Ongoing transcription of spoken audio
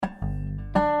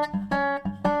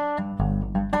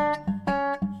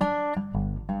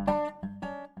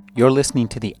You're listening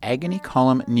to the Agony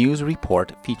Column News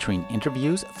Report featuring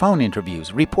interviews, phone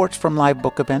interviews, reports from live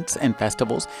book events and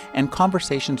festivals, and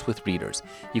conversations with readers.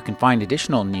 You can find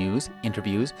additional news,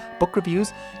 interviews, book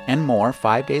reviews, and more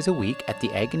 5 days a week at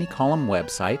the Agony Column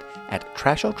website at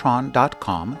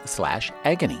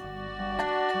trashotron.com/agony.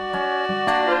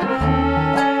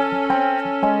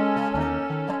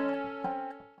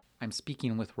 I'm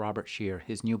speaking with Robert Scheer.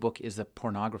 His new book is The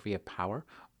Pornography of Power.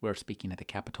 We're speaking at the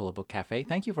Capitola Book Cafe.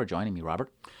 Thank you for joining me,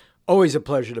 Robert. Always a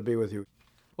pleasure to be with you.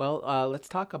 Well, let's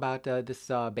talk about this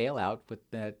bailout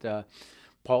that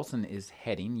Paulson is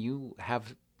heading. You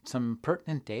have some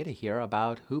pertinent data here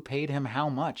about who paid him how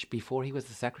much before he was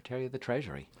the Secretary of the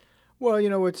Treasury. Well,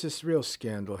 you know, what's this real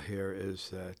scandal here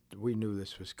is that we knew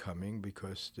this was coming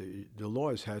because the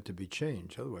laws had to be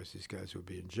changed. Otherwise, these guys would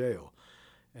be in jail.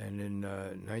 And in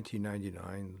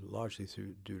 1999, largely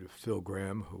due to Phil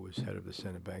Gramm, who was head of the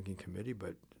Senate Banking Committee,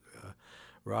 but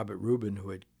Robert Rubin,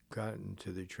 who had gotten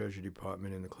to the Treasury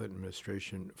Department in the Clinton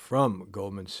administration from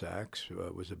Goldman Sachs,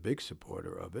 was a big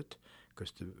supporter of it.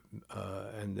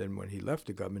 And then when he left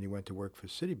the government, he went to work for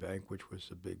Citibank, which was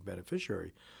a big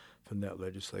beneficiary from that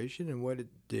legislation. And what it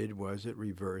did was it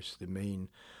reversed the main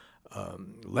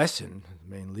lesson, the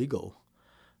main legal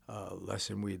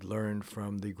lesson we'd learned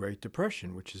from the Great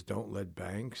Depression, which is don't let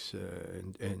banks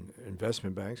and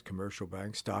investment banks, commercial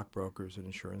banks, stockbrokers, and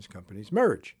insurance companies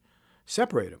merge.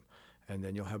 Separate them. And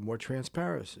then you'll have more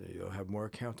transparency. You'll have more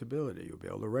accountability. You'll be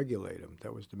able to regulate them.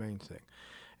 That was the main thing.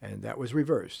 And that was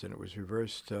reversed. And it was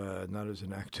reversed not as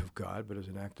an act of God, but as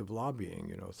an act of lobbying.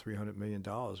 You know, $300 million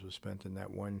was spent in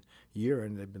that 1 year,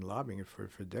 and they've been lobbying it for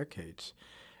decades.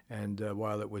 And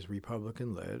while it was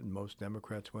Republican-led, most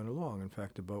Democrats went along. In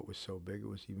fact, the vote was so big it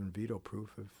was even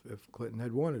veto-proof if Clinton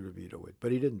had wanted to veto it.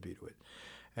 But he didn't veto it.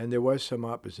 And there was some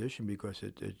opposition because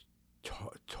it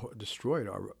destroyed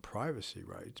our privacy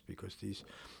rights because these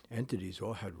entities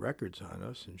all had records on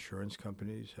us. Insurance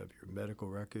companies have your medical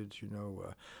records,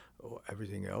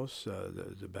 everything else.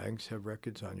 The banks have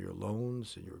records on your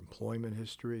loans and your employment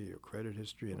history, your credit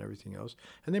history, and everything else.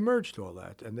 And they merged all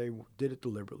that, and they did it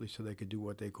deliberately so they could do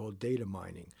what they call data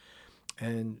mining.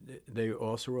 And they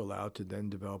also were allowed to then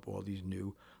develop all these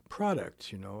new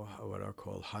products, what are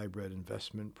called hybrid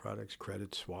investment products,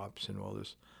 credit swaps, and all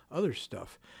this other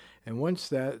stuff. And once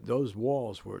those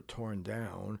walls were torn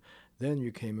down, then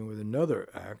you came in with another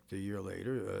act a year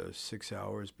later, 6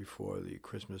 hours before the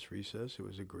Christmas recess. It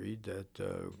was agreed that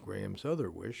Graham's other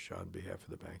wish on behalf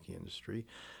of the banking industry,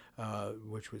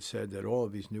 which was said that all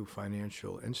of these new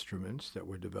financial instruments that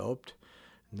were developed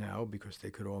now, because they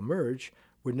could all merge,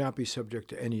 would not be subject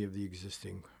to any of the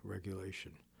existing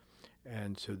regulation.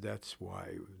 And so that's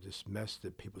why this mess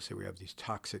that people say we have these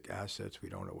toxic assets, we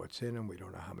don't know what's in them, we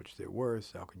don't know how much they're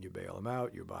worth, how can you bail them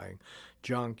out, you're buying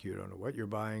junk, you don't know what you're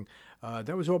buying.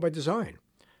 That was all by design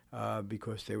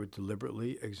because they were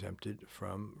deliberately exempted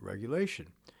from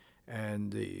regulation.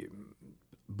 And the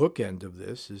bookend of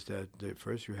this is that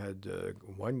first you had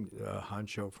one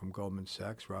honcho from Goldman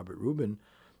Sachs, Robert Rubin,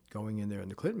 going in there in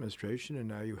the Clinton administration, and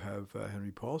now you have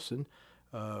Henry Paulson,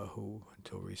 who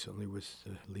until recently was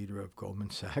the leader of Goldman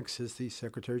Sachs as the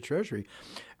Secretary of Treasury.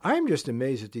 I'm just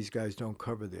amazed that these guys don't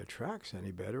cover their tracks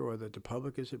any better, or that the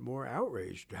public isn't more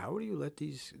outraged. How do you let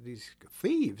these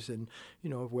thieves, and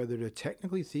whether they're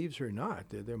technically thieves or not,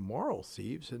 they're moral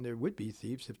thieves, and there would be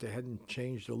thieves if they hadn't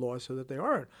changed the law so that they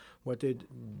aren't. What they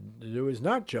do is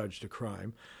not judged a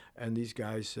crime. And these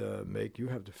guys you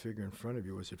have the figure in front of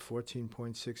you, was it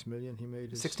 14.6 million he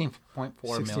made? 16.4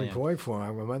 million. 16.4.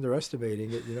 I'm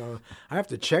underestimating it. I have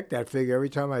to check that figure every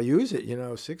time I use it.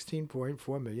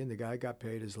 16.4 million. The guy got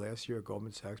paid his last year at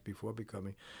Goldman Sachs before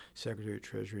becoming Secretary of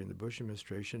Treasury in the Bush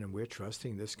administration, and we're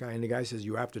trusting this guy. And the guy says,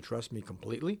 you have to trust me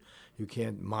completely. You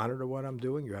can't monitor what I'm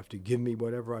doing. You have to give me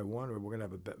whatever I want, or we're going to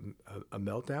have a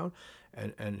meltdown.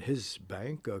 And his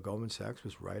bank, Goldman Sachs,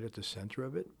 was right at the center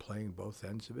of it, playing both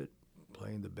ends of it,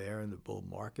 playing the bear and the bull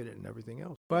market and everything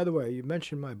else. By the way, you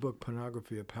mentioned my book,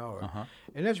 Pornography of Power,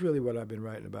 and that's really what I've been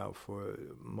writing about for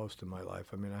most of my life.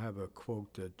 I mean, I have a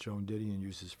quote that Joan Didion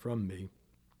uses from me,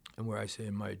 and where I say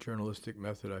in my journalistic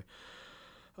method,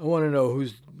 I want to know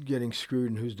who's getting screwed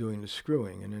and who's doing the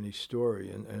screwing in any story.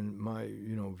 And my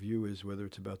view is, whether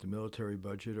it's about the military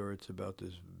budget or it's about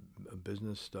this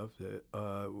business stuff, that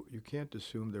you can't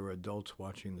assume there are adults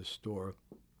watching the store,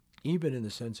 even in the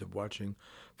sense of watching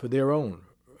for their own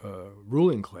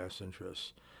ruling class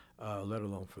interests, let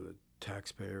alone for the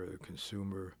taxpayer or the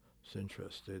consumer's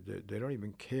interests. They don't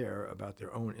even care about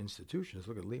their own institutions.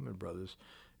 Look at Lehman Brothers.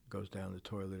 Goes down the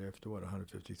toilet after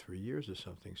 153 years or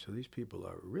something. So these people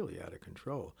are really out of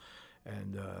control.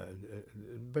 And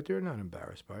but they're not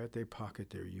embarrassed by it. They pocket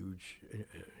their huge,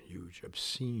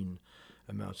 obscene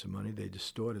amounts of money. They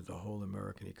distorted the whole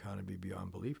American economy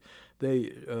beyond belief.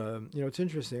 It's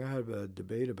interesting. I have a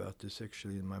debate about this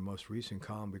actually in my most recent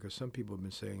column because some people have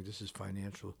been saying this is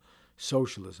financial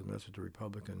socialism. That's what the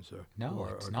Republicans are. No,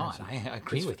 are it's against not. it. I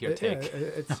agree with your take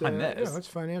on this. It's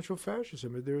financial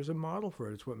fascism. There's a model for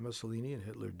it. It's what Mussolini and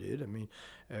Hitler did. I mean,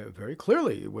 very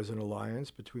clearly it was an alliance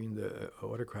between the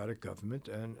autocratic government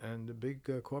and the big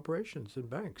corporations and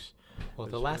banks. Well,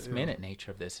 the last-minute nature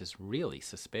of this is really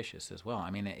suspicious as well. I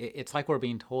mean, it's like we're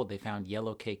being told they found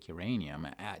yellow cake uranium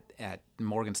at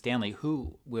Morgan Stanley,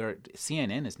 where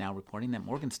CNN is now reporting that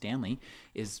Morgan Stanley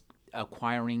is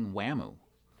acquiring WAMU,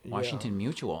 Washington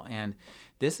Mutual. And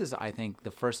this is, I think,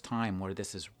 the first time where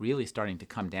this is really starting to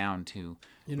come down to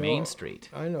Main Street.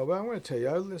 I know, but I want to tell you,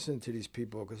 I listened to these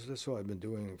people because that's all I've been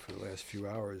doing for the last few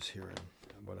hours here in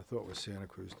what I thought was Santa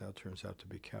Cruz now turns out to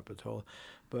be Capitola.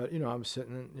 But, I'm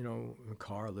sitting, in the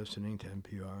car listening to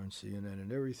NPR and CNN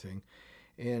and everything.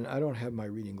 And I don't have my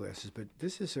reading glasses, but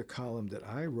this is a column that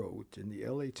I wrote in the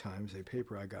LA Times, a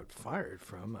paper I got fired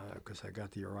from because I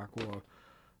got the Iraq War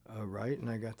right, and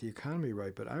I got the economy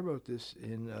right. But I wrote this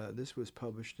this was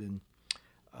published in,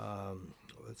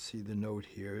 let's see the note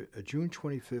here, June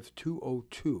 25th,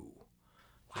 2002.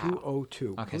 Wow.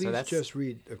 202. Okay, Please so that's just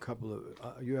read a couple of,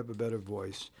 you have a better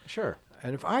voice. Sure.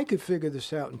 And if I could figure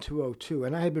this out in 202,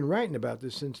 and I had been writing about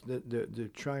this since they're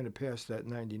trying to pass that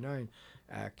 99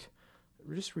 Act,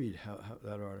 just read how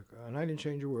that article. And I didn't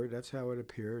change a word. That's how it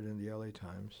appeared in the LA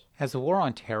Times. Has the war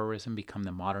on terrorism become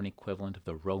the modern equivalent of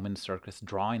the Roman circus,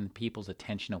 drawing the people's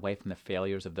attention away from the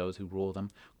failures of those who rule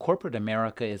them? Corporate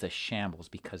America is a shambles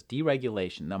because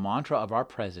deregulation, the mantra of our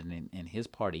president and his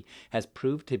party, has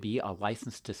proved to be a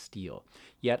license to steal.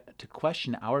 Yet, to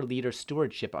question our leader's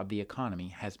stewardship of the economy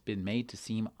has been made to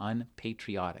seem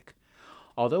unpatriotic.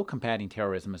 Although combating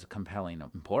terrorism is of compelling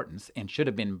importance and should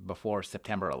have been before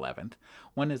September 11th,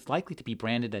 one is likely to be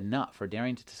branded a nut for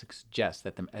daring to suggest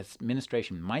that the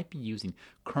administration might be using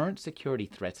current security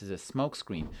threats as a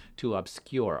smokescreen to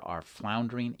obscure our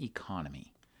floundering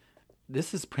economy.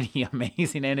 This is pretty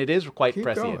amazing, and it is quite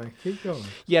prescient. Keep going.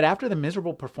 Yet after the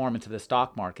miserable performance of the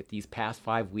stock market these past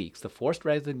 5 weeks, the forced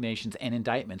resignations and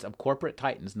indictments of corporate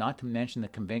titans, not to mention the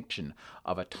conviction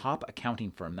of a top accounting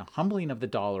firm, the humbling of the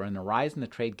dollar, and the rise in the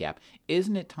trade gap,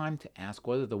 isn't it time to ask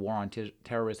whether the war on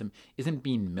terrorism isn't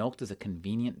being milked as a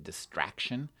convenient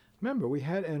distraction? Remember, we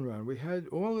had Enron, we had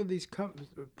all of these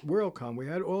WorldCom, we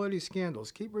had all of these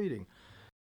scandals. Keep reading.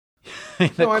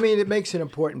 No, I mean, it makes an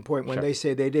important point when they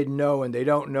say they didn't know and they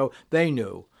don't know. They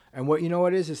knew. And what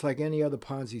it is, it's like any other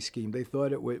Ponzi scheme. They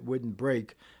thought it wouldn't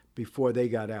break before they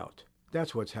got out.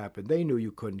 That's what's happened. They knew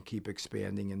you couldn't keep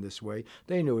expanding in this way.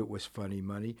 They knew it was funny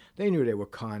money. They knew they were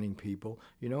conning people.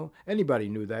 Anybody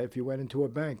knew that. If you went into a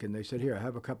bank and they said, "Here,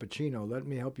 have a cappuccino. Let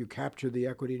me help you capture the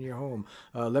equity in your home.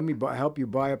 Let me help you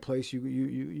buy a place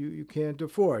you can't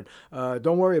afford.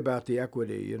 Don't worry about the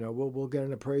equity. We'll get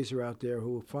an appraiser out there who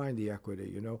will find the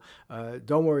equity.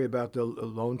 Don't worry about the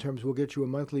loan terms. We'll get you a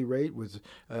monthly rate with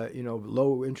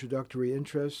low introductory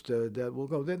interest that will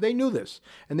go." They knew this,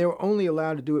 and they were only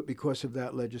allowed to do it because of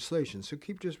that legislation. So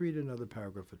just read another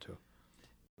paragraph or two.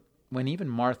 When even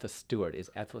Martha Stewart is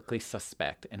ethically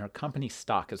suspect and her company's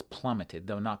stock has plummeted,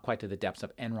 though not quite to the depths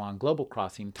of Enron, Global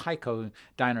Crossing, Tyco,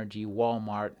 Dynergy,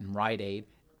 Walmart, and Rite Aid,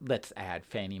 let's add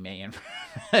Fannie Mae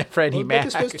and Freddie Mac.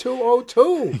 This was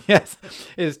 202. Yes.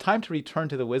 It is time to return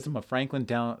to the wisdom of Franklin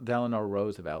Delano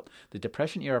Roosevelt, the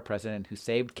Depression-era president who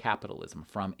saved capitalism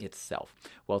from itself.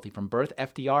 Wealthy from birth,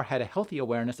 FDR had a healthy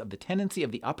awareness of the tendency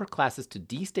of the upper classes to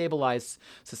destabilize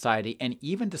society and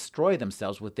even destroy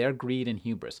themselves with their greed and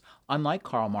hubris. Unlike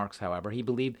Karl Marx, however, he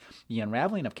believed the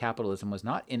unraveling of capitalism was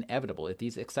not inevitable if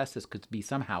these excesses could be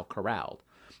somehow corralled.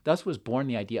 Thus was born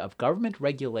the idea of government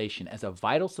regulation as a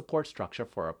vital support structure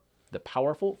for the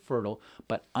powerful, fertile,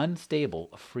 but unstable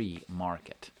free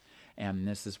market. And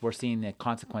we're seeing the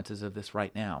consequences of this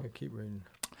right now. Keep reading.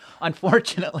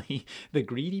 Unfortunately, the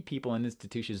greedy people and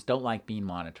institutions don't like being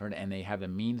monitored, and they have the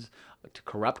means to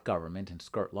corrupt government and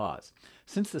skirt laws.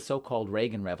 Since the so-called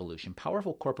Reagan Revolution,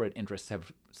 powerful corporate interests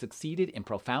have succeeded in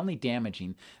profoundly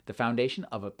damaging the foundation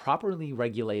of a properly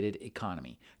regulated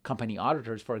economy. Company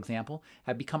auditors, for example,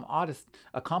 have become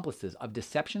accomplices of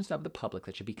deceptions of the public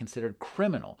that should be considered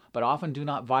criminal, but often do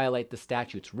not violate the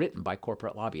statutes written by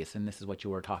corporate lobbyists. And this is what you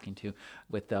were talking to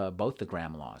with both the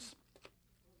Graham laws.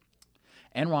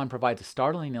 Enron provides a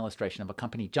startling illustration of a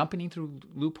company jumping through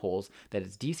loopholes that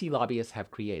its DC lobbyists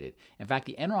have created. In fact,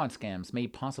 the Enron scams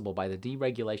made possible by the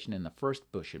deregulation in the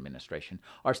first Bush administration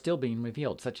are still being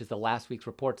revealed, such as the last week's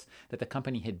reports that the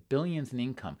company hid billions in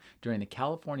income during the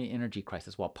California energy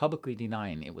crisis while publicly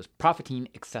denying it was profiting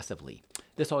excessively.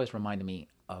 This always reminded me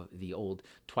of the old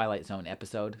Twilight Zone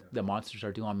episode the monsters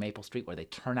are due on Maple Street, where they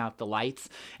turn out the lights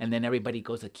and then everybody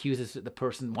goes accuses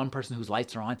one person whose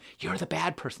lights are on, you're the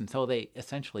bad person. So they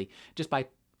essentially, just by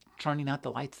turning out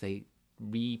the lights, they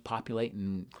repopulate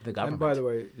the government. And by the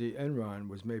way, the Enron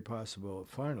was made possible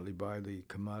finally by the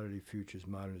Commodity Futures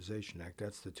Modernization Act.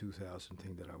 That's the 2000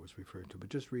 thing that I was referring to. But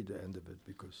just read the end of it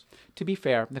because... To be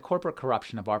fair, the corporate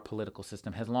corruption of our political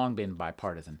system has long been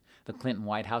bipartisan. The Clinton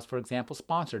White House, for example,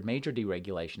 sponsored major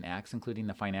deregulation acts, including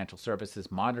the Financial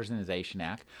Services Modernization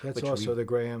Act. That's also the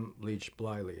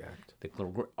Graham-Leach-Bliley Act.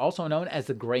 Also known as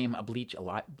the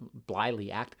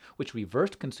Graham-Leach-Bliley Act, which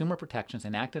reversed consumer protections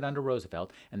enacted under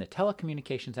Roosevelt, and the Telecommunications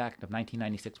Act of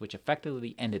 1996, which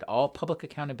effectively ended all public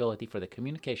accountability for the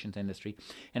communications industry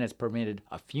and has permitted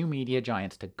a few media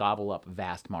giants to gobble up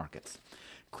vast markets.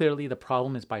 Clearly, the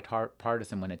problem is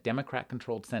bipartisan when a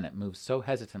Democrat-controlled Senate moves so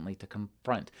hesitantly to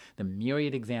confront the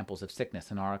myriad examples of sickness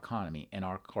in our economy and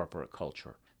our corporate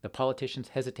culture. The politicians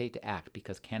hesitate to act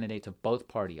because candidates of both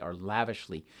parties are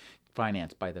lavishly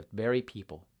financed by the very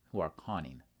people who are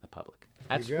conning the public.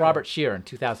 That's Robert Scheer in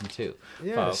 2002.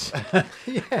 Yes.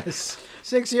 Yes.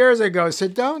 6 years ago. So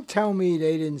don't tell me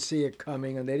they didn't see it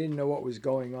coming and they didn't know what was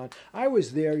going on. I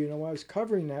was there, I was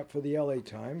covering that for the LA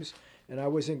Times, and I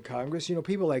was in Congress.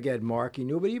 People like Ed Markey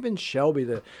knew, but even Shelby,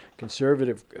 the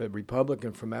conservative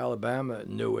Republican from Alabama,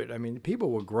 knew it. I mean,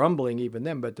 people were grumbling even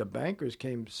then, but the bankers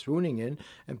came swooning in,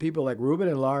 and people like Rubin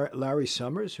and Larry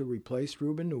Summers, who replaced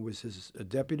Rubin, who was his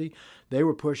deputy, they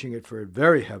were pushing it for it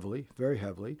very heavily, very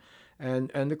heavily.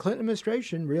 And the Clinton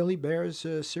administration really bears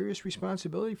serious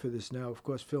responsibility for this. Now, of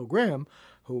course, Phil Gramm,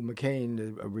 who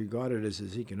McCain regarded as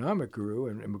his economic guru,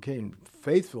 and McCain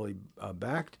faithfully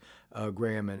backed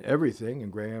Graham and everything,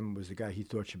 and Graham was the guy he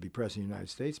thought should be president of the United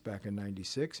States back in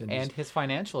 '96. And his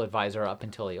financial advisor up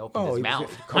until he opened his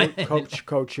mouth.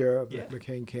 Co-chair of the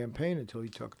McCain campaign until he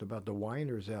talked about the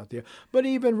whiners out there. But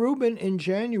even Rubin in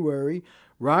January,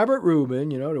 Robert Rubin,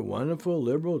 the wonderful,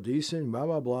 liberal, decent, blah,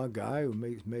 blah, blah guy who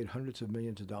made hundreds of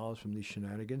millions of dollars from these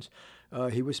shenanigans,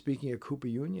 he was speaking at Cooper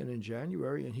Union in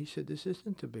January, and he said, this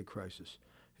isn't a big crisis.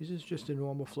 This is just a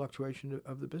normal fluctuation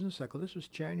of the business cycle. This was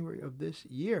January of this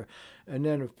year. And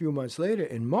then a few months later,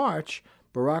 in March,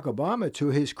 Barack Obama, to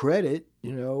his credit,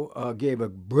 gave a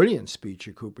brilliant speech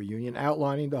at Cooper Union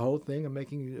outlining the whole thing and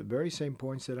making the very same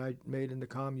points that I made in the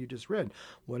column you just read.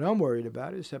 What I'm worried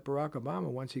about is that Barack Obama,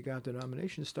 once he got the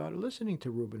nomination, started listening to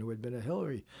Rubin, who had been a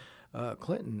Hillary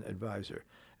Clinton advisor,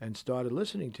 and started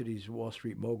listening to these Wall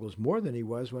Street moguls more than he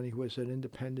was when he was an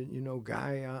independent,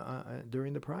 guy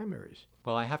during the primaries.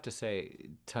 Well, I have to say,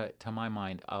 to my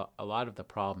mind, a lot of the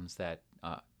problems that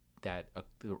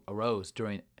arose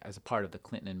as a part of the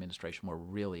Clinton administration were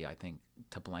really, I think,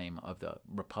 to blame of the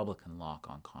Republican lock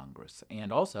on Congress,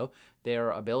 and also their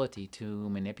ability to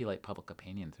manipulate public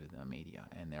opinion through the media,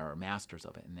 and they're masters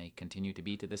of it, and they continue to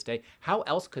be to this day. How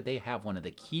else could they have one of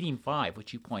the Keating Five,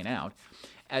 which you point out,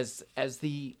 as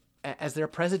their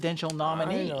presidential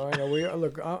nominee? I know.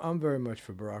 Look, I'm very much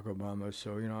for Barack Obama,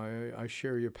 so I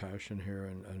share your passion here,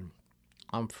 and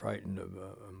I'm frightened of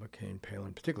McCain,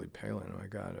 Palin, particularly Palin. Oh my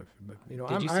God!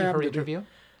 Did you see her interview?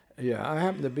 Yeah, I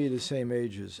happen to be the same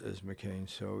age as McCain,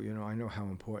 so I know how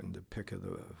important the pick of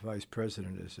the vice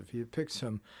president is. If you pick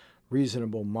some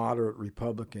reasonable, moderate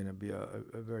Republican, it'd be a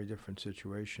very different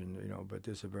situation. But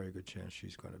there's a very good chance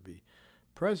she's going to be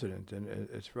president, and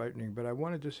it's frightening. But I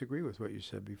want to disagree with what you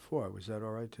said before. Was that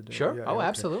all right today? Sure. Yeah, okay.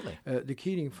 Absolutely. The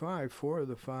Keating Five, 4 of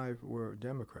the 5 were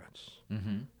Democrats.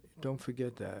 Mm-hmm. Don't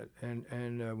forget that. And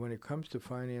when it comes to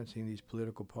financing these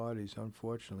political parties,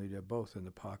 unfortunately, they're both in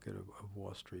the pocket of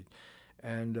Wall Street.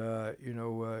 And,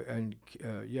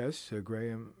 yes,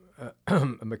 Graham,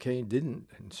 McCain didn't,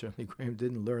 and certainly Graham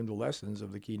didn't learn the lessons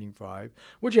of the Keating Five,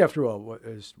 which, after all,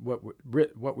 is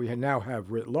what we now have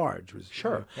writ large.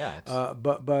 Sure,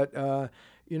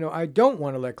 I don't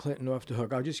want to let Clinton off the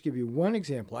hook. I'll just give you one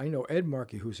example. I know Ed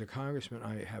Markey, who's a congressman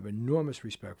I have enormous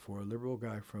respect for, a liberal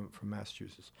guy from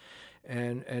Massachusetts.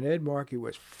 And Ed Markey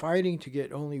was fighting to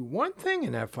get only one thing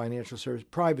in that financial service,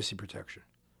 privacy protection.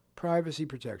 Privacy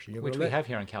protection. Which we have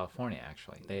here in California,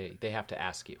 actually. They have to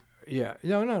ask you. Yeah.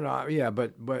 No. Yeah,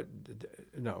 but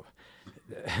no.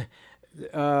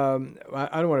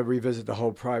 I don't want to revisit the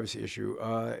whole privacy issue.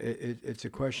 It's a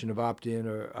question of opt-in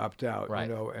or opt-out, right.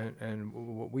 And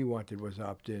what we wanted was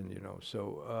opt-in,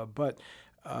 So, but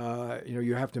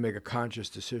you have to make a conscious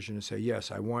decision and say,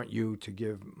 yes, I want you to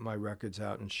give my records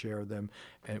out and share them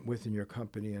and within your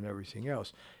company and everything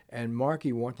else. And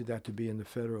Markey wanted that to be in the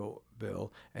federal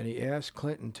bill, and he asked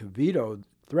Clinton to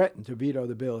threatened to veto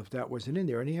the bill if that wasn't in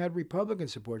there. And he had Republican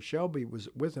support. Shelby was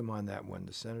with him on that one,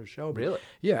 the Senator Shelby. Really?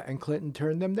 Yeah, and Clinton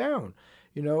turned them down.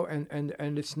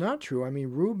 And it's not true. I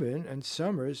mean, Rubin and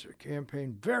Summers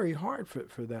campaigned very hard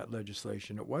for that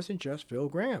legislation. It wasn't just Phil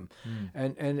Gramm.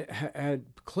 And had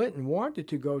Clinton wanted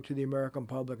to go to the American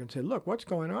public and say, look, what's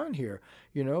going on here?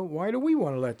 Why do we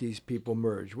want to let these people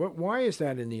merge? Why is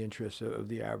that in the interest of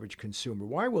the average consumer?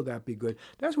 Why will that be good?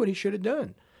 That's what he should have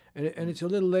done. And it's a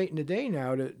little late in the day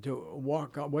now to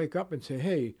wake up and say,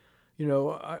 hey,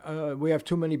 we have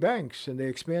too many banks and they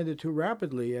expanded too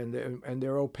rapidly and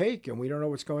they're opaque and we don't know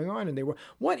what's going on. And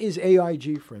what is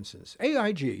AIG, for instance?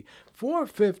 AIG,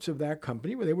 4/5 of that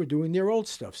company, where they were doing their old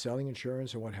stuff, selling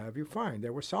insurance and what have you, fine, they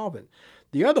were solvent.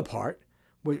 The other part,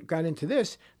 we got into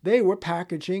this, they were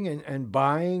packaging and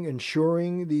buying,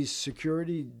 insuring these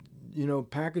security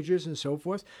packages and so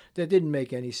forth that didn't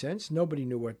make any sense. Nobody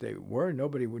knew what they were.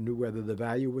 Nobody knew whether the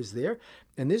value was there.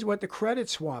 And this is what the credit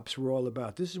swaps were all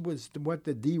about. This was what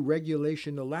the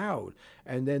deregulation allowed.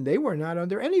 And then they were not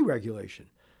under any regulation.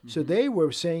 Mm-hmm. So they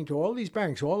were saying to all these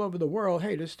banks all over the world,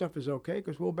 hey, this stuff is okay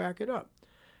because we'll back it up.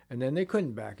 And then they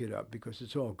couldn't back it up because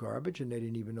it's all garbage and they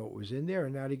didn't even know what was in there.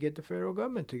 And now they get the federal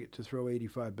government to throw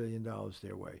 $85 billion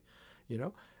their way,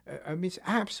 I mean, it's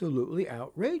absolutely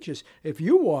outrageous. If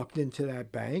you walked into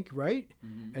that bank, right,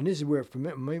 and this is where, for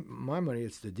my money,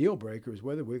 it's the deal breaker, is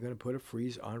whether we're going to put a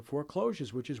freeze on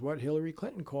foreclosures, which is what Hillary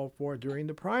Clinton called for during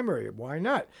the primary. Why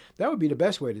not? That would be the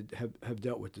best way to have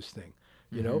dealt with this thing.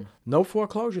 No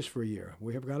foreclosures for a year.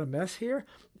 We have got a mess here.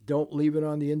 Don't leave it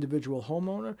on the individual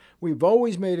homeowner. We've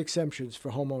always made exemptions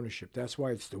for home ownership. That's why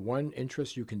it's the one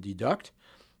interest you can deduct.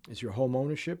 Is your home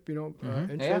ownership,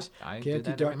 interest. Yeah, Can't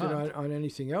deduct it on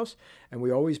anything else. And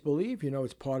we always believe,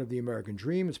 it's part of the American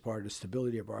dream. It's part of the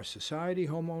stability of our society,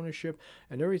 home ownership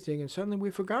and everything. And suddenly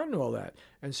we've forgotten all that.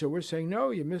 And so we're saying,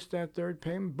 no, you missed that third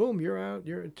payment. Boom, you're out.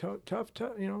 You're tough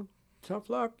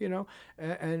luck,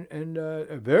 and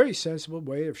a very sensible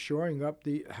way of shoring up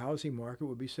the housing market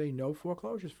would be saying no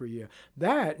foreclosures for a year.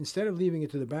 That, instead of leaving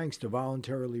it to the banks to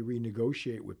voluntarily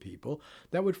renegotiate with people,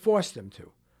 that would force them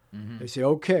to. Mm-hmm. They say,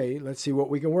 okay, let's see what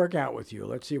we can work out with you.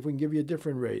 Let's see if we can give you a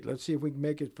different rate. Let's see if we can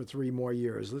make it for 3 more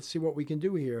years. Let's see what we can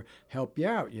do here, help you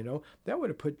out, That would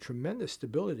have put tremendous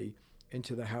stability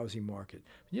into the housing market.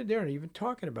 They're not even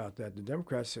talking about that. The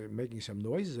Democrats are making some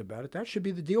noises about it. That should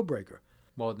be the deal breaker.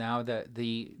 Well, now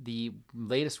the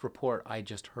latest report I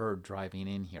just heard driving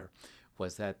in here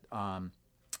was that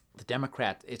the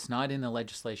Democrats, it's not in the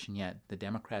legislation yet, the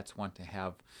Democrats want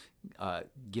to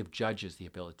give judges the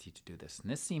ability to do this. And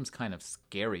this seems kind of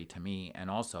scary to me, and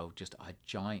also just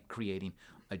creating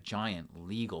a giant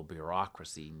legal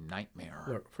bureaucracy nightmare.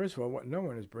 Look, first of all, what no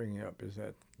one is bringing up is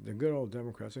that the good old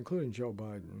Democrats, including Joe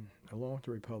Biden, along with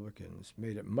the Republicans,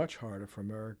 made it much harder for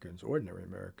ordinary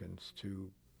Americans, to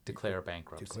declare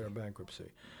bankruptcy.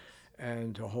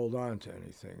 And to hold on to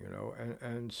anything,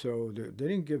 And so they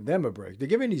didn't give them a break. They're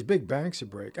giving these big banks a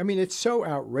break. I mean, it's so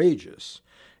outrageous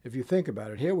if you think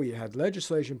about it. Here we had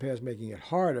legislation passed making it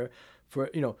harder for,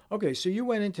 okay, so you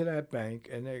went into that bank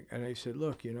and they said,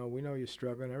 look, we know you're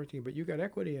struggling and everything, but you got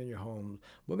equity in your home.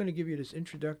 We're going to give you this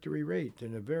introductory rate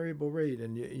and a variable rate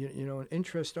and, an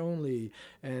interest only,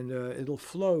 and it'll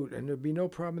float and there'll be no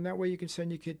problem. And that way you can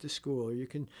send your kid to school, or you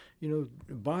can,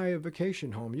 buy a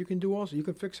vacation home. You can you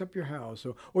can fix up your house,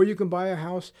 or you can buy a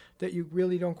house that you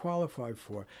really don't qualify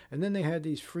for. And then they had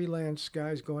these freelance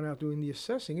guys going out doing the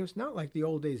assessing. It was not like the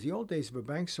old days. The old days, if a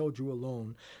bank sold you a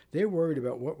loan, they worried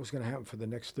about what was going to happen for the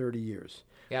next 30 years.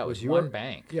 Yeah, it was one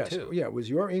bank, too. Yeah, was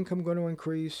your income going to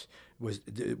increase? Was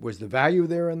the value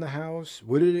there in the house?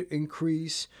 Would it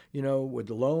increase, with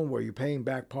the loan? Were you paying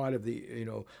back part of the,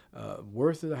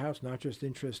 worth of the house, not just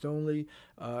interest only?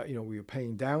 Were you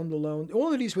paying down the loan?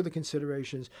 All of these were the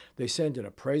considerations. They sent an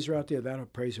appraiser out there. That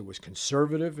appraiser was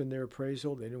conservative in their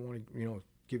appraisal. They didn't want to,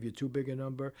 give you too big a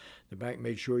number. The bank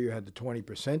made sure you had the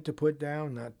 20% to put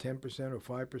down, not 10% or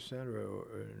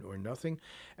 5% or nothing.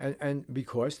 And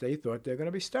because they thought they're going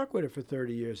to be stuck with it for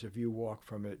 30 years if you walk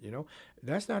from it,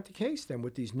 That's not the case then.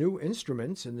 With these new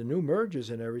instruments and the new mergers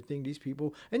and everything, these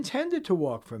people intended to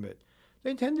walk from it.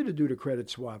 They intended to do the credit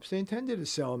swaps. They intended to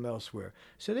sell them elsewhere.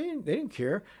 So they didn't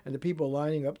care. And the people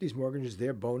lining up these mortgages,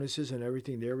 their bonuses and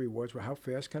everything, their rewards were, how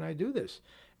fast can I do this?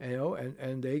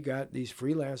 And they got these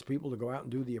freelance people to go out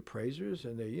and do the appraisers,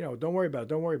 and they, don't worry about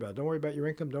your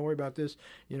income, don't worry about this,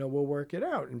 we'll work it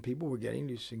out. And people were getting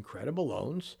these incredible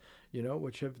loans,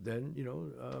 which have then,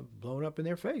 blown up in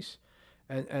their face.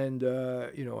 And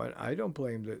I don't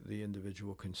blame the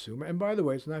individual consumer. And by the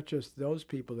way, it's not just those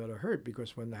people that are hurt,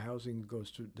 because when the housing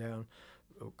goes down,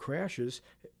 crashes,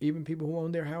 even people who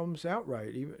own their homes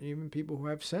outright, even people who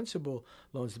have sensible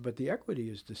loans, but the equity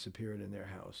has disappeared in their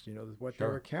house, what Sure.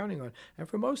 they were counting on. And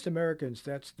for most Americans,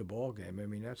 that's the ball game. I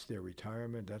mean, that's their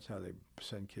retirement. That's how they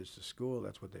send kids to school.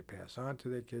 That's what they pass on to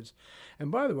their kids.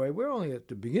 And by the way, we're only at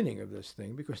the beginning of this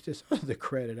thing, because there's other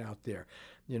credit out there.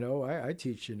 I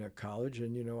teach in a college,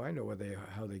 and I know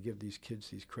how they give these kids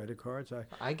these credit cards.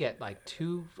 I get like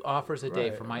 2 offers a day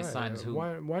for my sons who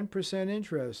 1%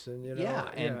 interest, and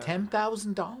and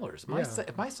 $10,000.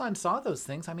 If my son saw those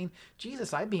things, I mean,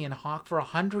 Jesus, I'd be in hock for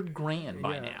 $100,000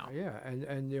 by now. Yeah, and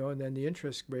then the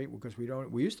interest rate, because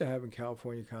we used to have in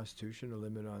California Constitution a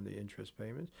limit on the interest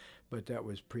payments, but that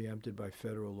was preempted by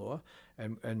federal law.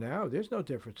 And now there's no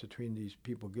difference between these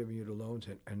people giving you the loans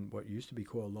and what used to be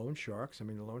called loan sharks. I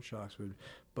mean, the loan sharks would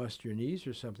bust your knees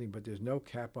or something, but there's no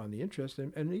cap on the interest.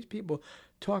 And these people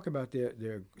talk about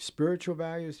their spiritual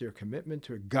values, their commitment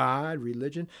to God,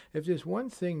 religion. If there's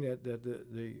one thing that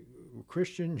the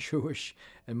Christian, Jewish,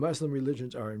 and Muslim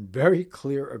religions are in very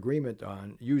clear agreement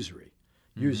on, usury.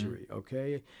 Usury,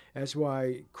 okay? That's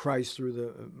why Christ threw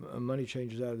the money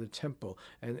changers out of the temple.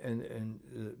 And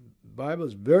the Bible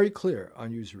is very clear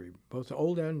on usury, both the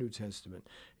Old and New Testament,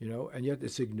 and yet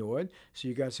it's ignored. So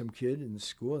you got some kid in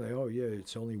school, and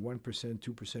it's only 1%,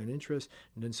 2% interest,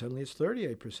 and then suddenly it's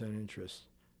 38% interest,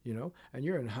 and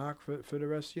you're in hock for the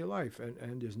rest of your life.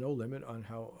 And there's no limit on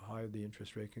how high the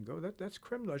interest rate can go. That's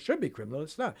criminal. It should be criminal.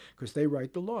 It's not, because they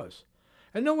write the laws.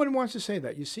 And no one wants to say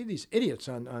that. You see these idiots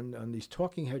on these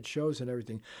talking head shows and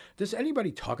everything. Does anybody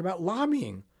talk about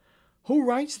lobbying? Who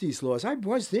writes these laws? I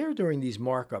was there during these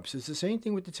markups. It's the same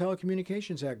thing with the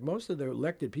Telecommunications Act. Most of the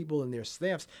elected people and their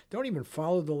staffs don't even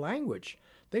follow the language.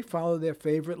 They follow their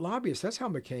favorite lobbyists. That's how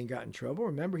McCain got in trouble.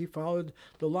 Remember, he followed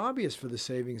the lobbyists for the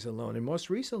savings and loan. And most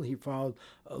recently, he followed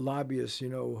lobbyists,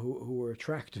 who were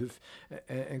attractive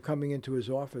and coming into his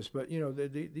office. But,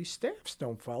 these staffs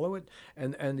don't follow it.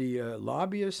 And the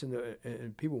lobbyists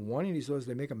and people wanting these laws,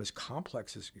 they make them as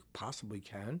complex as you possibly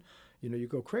can. You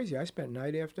go crazy. I spent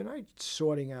night after night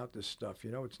sorting out this stuff.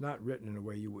 It's not written in a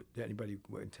way anybody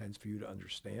intends for you to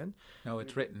understand. No,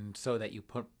 it's written so that you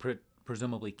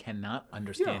presumably cannot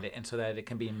understand it, and so that it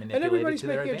can be manipulated and everybody's to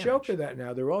their making advantage. a joke of that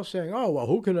now. They're all saying, oh, well,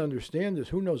 who can understand this?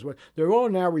 Who knows what? They're all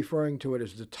now referring to it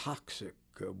as the toxic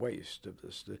waste of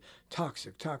this, the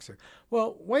toxic.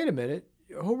 Well, wait a minute.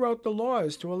 Who wrote the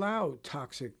laws to allow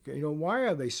toxic? Why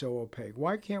are they so opaque?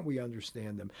 Why can't we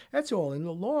understand them? That's all in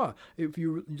the law. If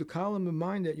the column of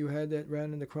mine that you had that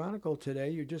ran in the Chronicle today,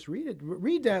 you just read it.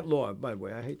 Read that law. By the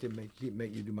way, I hate to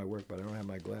make you do my work, but I don't have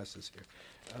my glasses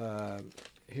here.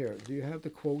 Here, do you have the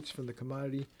quotes from the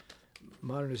Commodity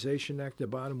Modernization Act at the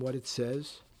bottom, what it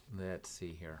says? Let's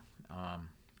see here.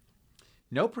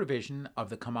 No provision of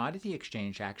the Commodity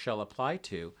Exchange Act shall apply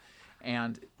to,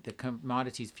 and the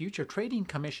Commodities Future Trading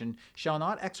Commission shall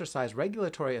not exercise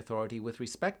regulatory authority with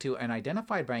respect to an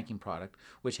identified banking product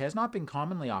which has not been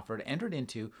commonly offered, entered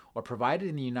into, or provided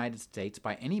in the United States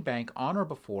by any bank on or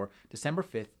before December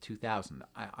 5th, 2000.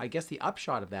 I guess the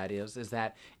upshot of that is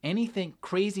that anything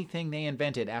crazy thing they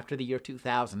invented after the year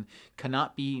 2000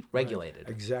 cannot be regulated.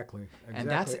 Right. Exactly. And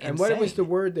that's and what was the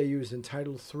word they used in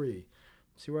Title III?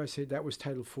 See where I say that was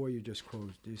Title IV you just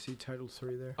quoted. Do you see Title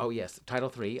III there? Oh, yes.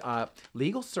 Title III,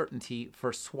 legal certainty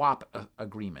for swap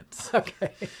agreements.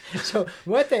 Okay. So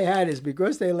what they had is,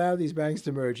 because they allowed these banks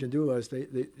to merge and do laws,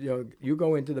 you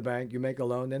go into the bank, you make a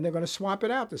loan, then they're going to swap it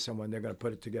out to someone. They're going to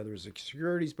put it together as a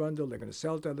securities bundle. They're going to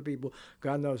sell it to other people.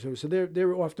 God knows who. So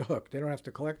they're off the hook. They don't have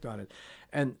to collect on it.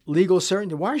 And legal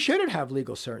certainty. Why should it have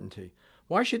legal certainty?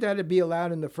 Why should that be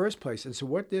allowed in the first place? And so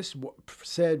what this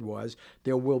said was,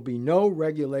 there will be no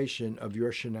regulation of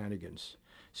your shenanigans.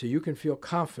 So you can feel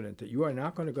confident that you are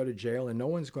not going to go to jail, and no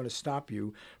one's going to stop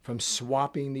you from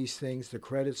swapping these things, the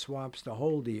credit swaps, the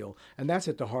whole deal. And that's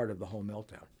at the heart of the whole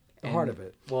meltdown, heart of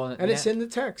it. Well, and it's in the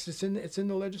text. It's in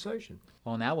the legislation.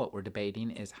 Well, now what we're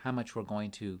debating is how much we're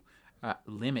going to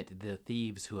limit the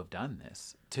thieves who have done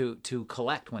this to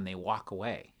collect when they walk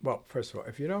away. Well, first of all,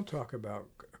 if you don't talk about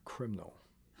a criminal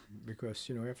because,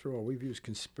 after all, we've used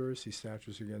conspiracy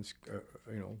statutes against,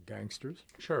 gangsters.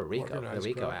 Sure, RICO, the Organized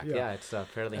RICO crime, Act. yeah. Yeah, it's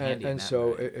fairly handy. And in that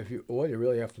so way. all you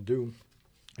really have to do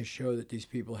is show that these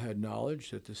people had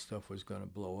knowledge that this stuff was going to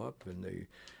blow up, and they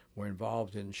were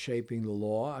involved in shaping the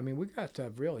law. I mean, we got to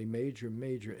have really major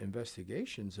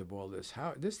investigations of all this.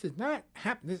 How this did not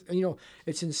happen.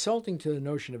 It's insulting to the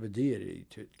notion of a deity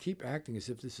to keep acting as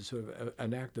if this is sort of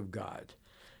an act of God.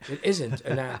 It isn't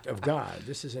an act of God.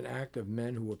 This is an act of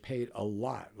men who were paid a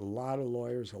lot of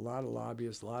lawyers, a lot of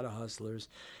lobbyists, a lot of hustlers,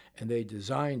 and they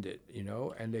designed it,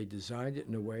 and they designed it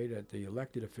in a way that the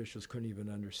elected officials couldn't even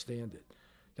understand it.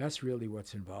 That's really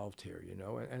what's involved here,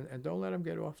 and don't let them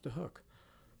get off the hook.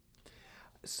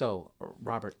 So,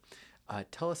 Robert,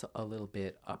 tell us a little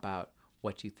bit about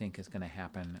what you think is going to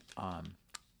happen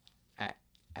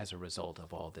as a result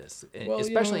of all this,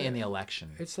 especially in the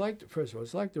election. It's like, first of all,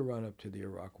 it's like the run-up to the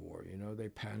Iraq War. They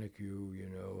panic you.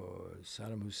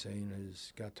 Saddam Hussein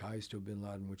has got ties to Bin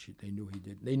Laden, which they knew he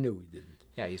did. They knew he didn't.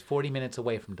 Yeah, he's 40 minutes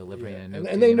away from delivering a nuke to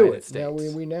and they the knew United it. States. Now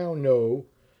we now know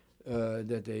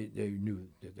that they knew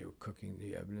that they were cooking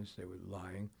the evidence. They were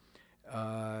lying.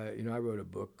 I wrote a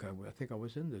book. I think I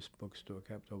was in this bookstore,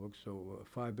 Capitol Bookstore,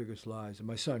 5 Biggest Lies. And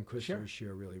my son, Christopher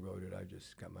Scheer, really wrote it. I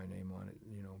just got my name on it,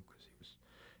 because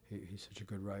he's such a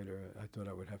good writer. I thought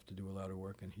I would have to do a lot of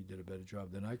work, and he did a better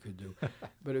job than I could do.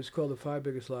 But it was called The 5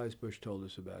 Biggest Lies Bush Told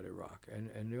Us About Iraq.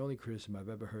 And the only criticism I've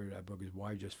ever heard of that book is,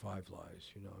 why just 5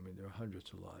 lies? There are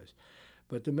hundreds of lies.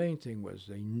 But the main thing was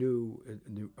they knew,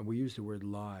 and we use the word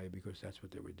lie because that's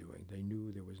what they were doing. They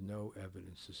knew there was no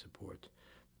evidence to support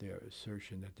their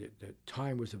assertion that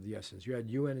time was of the essence. You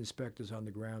had UN inspectors on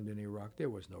the ground in Iraq. There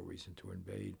was no reason to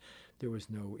invade. There was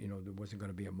no, there wasn't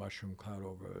going to be a mushroom cloud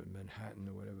over Manhattan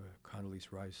or whatever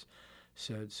Condoleezza Rice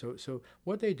said. So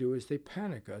what they do is they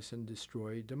panic us and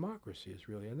destroy democracy,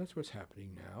 and that's what's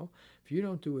happening now. If you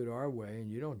don't do it our way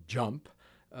and you don't jump,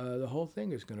 the whole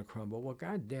thing is going to crumble. Well,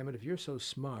 God damn it, if you're so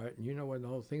smart and you know when the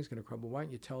whole thing's going to crumble, why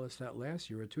didn't you tell us that last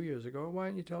year or 2 years ago? Or why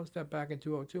didn't you tell us that back in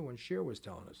 2002 when Scheer was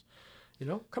telling us?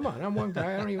 Come on, I'm one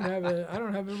guy. I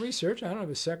don't have a research. I don't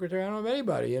have a secretary. I don't have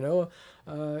anybody. And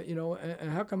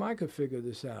how come I could figure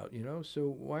this out? So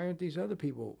why aren't these other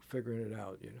people figuring it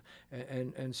out?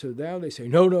 And so now they say,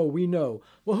 no, we know.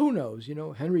 Well, who knows?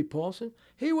 Henry Paulson,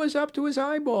 he was up to his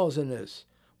eyeballs in this.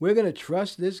 We're going to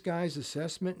trust this guy's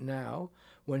assessment now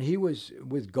when he was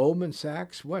with Goldman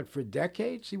Sachs, for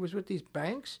decades? He was with these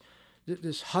banks,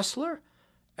 this hustler.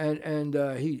 And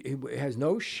he has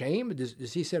no shame.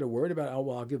 Does he said a word about,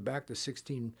 I'll give back the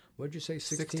what did you say?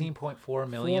 $16.4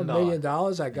 million. $4 million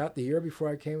I got the year before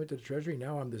I came into the Treasury.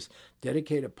 Now I'm this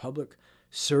dedicated public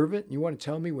servant. You want to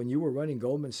tell me when you were running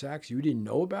Goldman Sachs, you didn't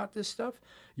know about this stuff?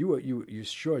 You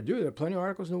sure do. There are plenty of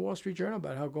articles in the Wall Street Journal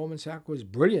about how Goldman Sachs was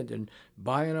brilliant in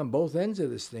buying on both ends of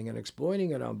this thing and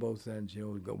exploiting it on both ends,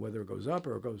 whether it goes up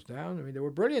or it goes down. They were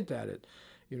brilliant at it.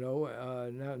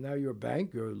 Now your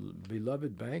bank, your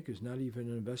beloved bank, is not even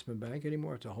an investment bank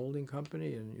anymore. It's a holding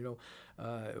company, and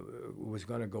was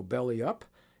going to go belly up.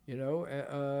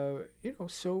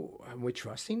 So we're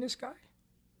trusting this guy.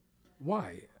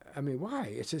 Why? Why?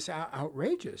 It's just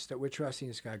outrageous that we're trusting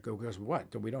this guy. Because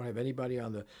what? We don't have anybody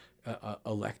on the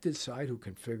elected side who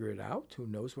can figure it out, who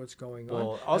knows what's going on.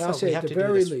 Well, also, we have to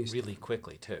do this really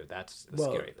quickly, too. That's the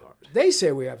scary part. They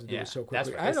say we have to do it so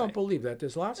quickly. I don't believe that.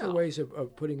 There's lots of ways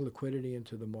of putting liquidity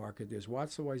into the market. There's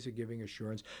lots of ways of giving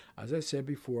assurance. As I said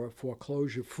before,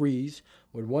 foreclosure freeze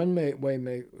would one big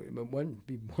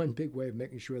way of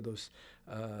making sure those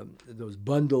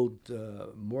bundled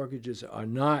mortgages are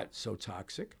not so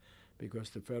toxic.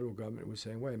 Because the federal government was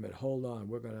saying, wait a minute, hold on,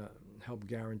 we're going to help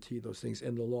guarantee those things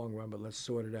in the long run, but let's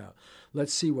sort it out.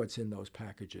 Let's see what's in those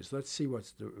packages. Let's see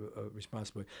what's the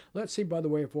responsibility. Let's see, by the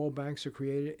way, if all banks are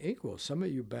created equal. Some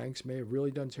of you banks may have really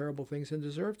done terrible things and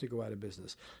deserve to go out of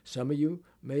business. Some of you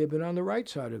may have been on the right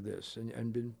side of this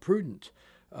and been prudent.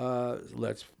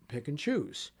 Let's pick and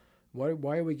choose.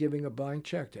 Why are we giving a blank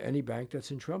check to any bank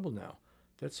that's in trouble now?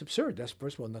 That's absurd. That's,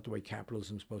 first of all, not the way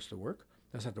capitalism is supposed to work.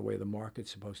 That's not the way the market's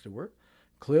supposed to work.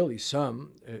 Clearly,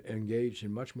 some engaged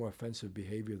in much more offensive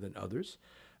behavior than others.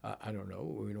 I don't know.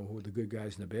 We know who the good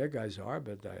guys and the bad guys are,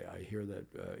 but I hear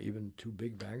that even 2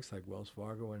 big banks like Wells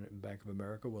Fargo and Bank of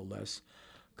America were less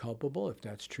culpable. If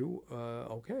that's true,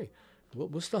 okay.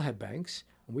 We'll still have banks,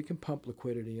 and we can pump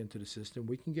liquidity into the system.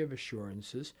 We can give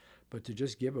assurances, but to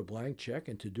just give a blank check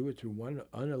and to do it through one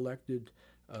unelected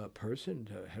person,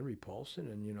 Henry Paulson,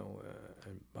 and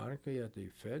and Monica at the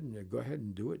Fed, and go ahead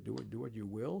and do what you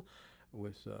will,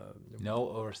 with no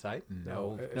oversight,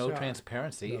 no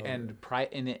transparency, and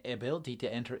the ability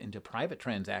to enter into private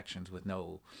transactions with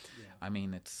no. Yeah.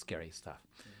 It's scary stuff.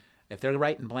 If they're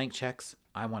writing blank checks,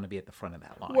 I want to be at the front of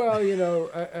that line. Well,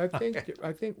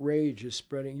 I think rage is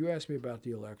spreading. You asked me about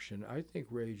the election. I think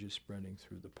rage is spreading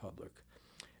through the public.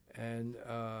 And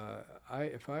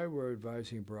if I were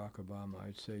advising Barack Obama,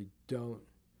 I'd say don't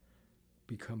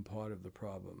become part of the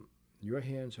problem. Your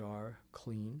hands are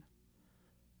clean.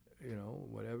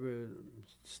 Whatever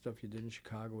stuff you did in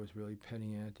Chicago was really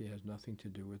penny ante, has nothing to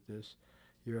do with this.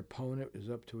 Your opponent is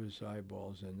up to his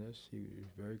eyeballs in this. He was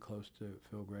very close to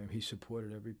Phil Gramm. He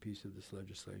supported every piece of this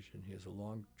legislation. He has a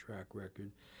long track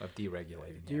record of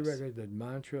deregulating. Deregulate. The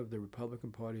mantra of the Republican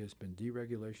Party has been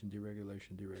deregulation,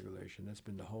 deregulation, deregulation. That's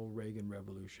been the whole Reagan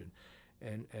Revolution.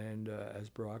 And as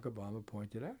Barack Obama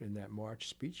pointed out in that March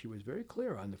speech, he was very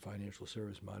clear on the Financial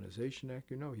Service Modernization Act.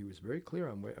 He was very clear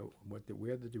on where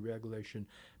the deregulation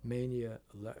mania,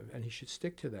 and he should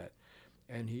stick to that.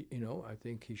 And I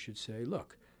think he should say,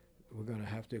 look, we're going to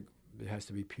have to. It has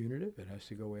to be punitive. It has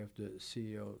to go after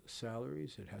CEO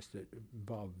salaries. It has to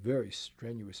involve very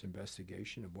strenuous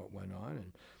investigation of what went on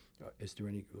and. Is there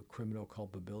any criminal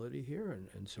culpability here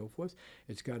and so forth?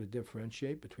 It's got to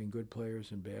differentiate between good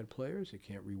players and bad players. It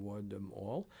can't reward them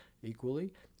all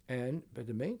equally. But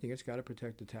the main thing, it's got to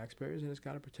protect the taxpayers and it's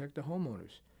got to protect the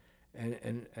homeowners.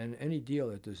 And any deal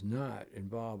that does not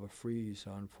involve a freeze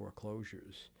on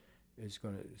foreclosures is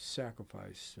going to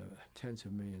sacrifice tens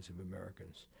of millions of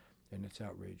Americans, and it's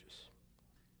outrageous.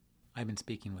 I've been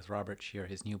speaking with Robert Scheer.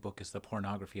 His new book is The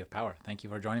Pornography of Power. Thank you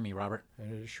for joining me, Robert.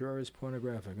 And it sure is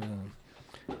pornographic.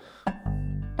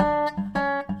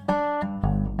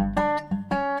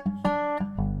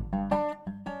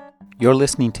 You're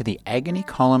listening to the Agony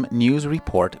Column News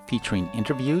Report featuring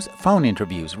interviews, phone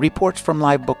interviews, reports from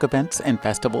live book events and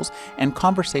festivals, and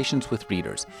conversations with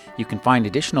readers. You can find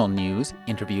additional news,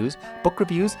 interviews, book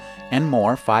reviews, and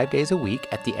more 5 days a week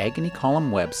at the Agony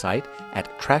Column website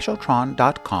at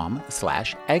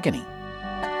trashotron.com/agony.